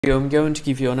I'm going to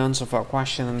give you an answer for a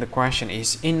question, and the question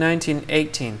is, in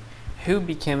 1918, who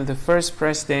became the first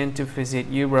president to visit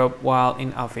Europe while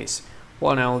in office?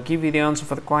 Well, now I'll give you the answer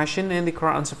for the question, and the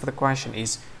correct answer for the question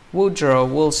is Woodrow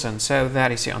Wilson. So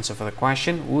that is the answer for the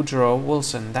question, Woodrow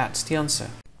Wilson. That's the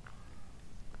answer.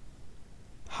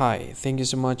 Hi, thank you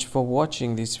so much for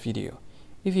watching this video.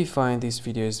 If you find this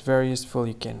video is very useful,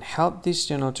 you can help this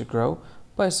channel to grow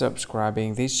by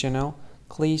subscribing this channel.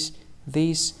 Please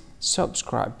this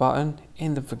subscribe button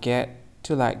and don't forget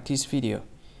to like this video.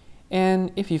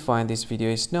 And if you find this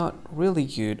video is not really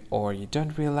good, or you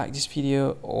don't really like this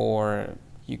video, or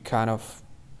you kind of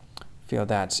feel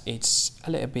that it's a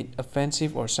little bit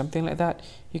offensive or something like that,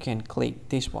 you can click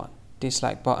this one,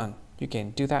 dislike button. You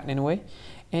can do that anyway.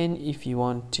 And if you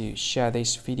want to share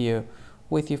this video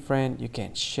with your friend, you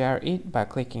can share it by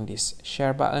clicking this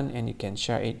share button, and you can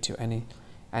share it to any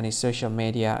social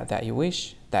media that you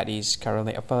wish that is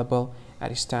currently available at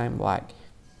this time, like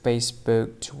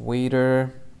Facebook,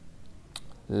 Twitter,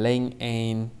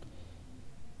 LinkedIn,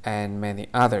 and many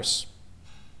others,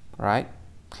 right?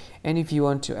 And if you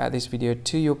want to add this video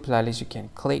to your playlist, you can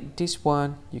click this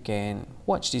one. You can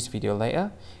watch this video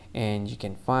later, and you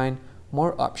can find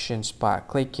more options by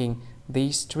clicking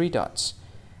these three dots.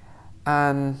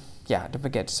 And yeah, don't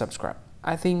forget to subscribe.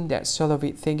 I think that's all of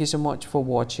it. Thank you so much for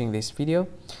watching this video,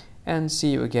 and see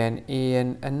you again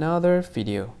in another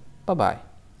video. Bye bye.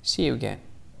 See you again.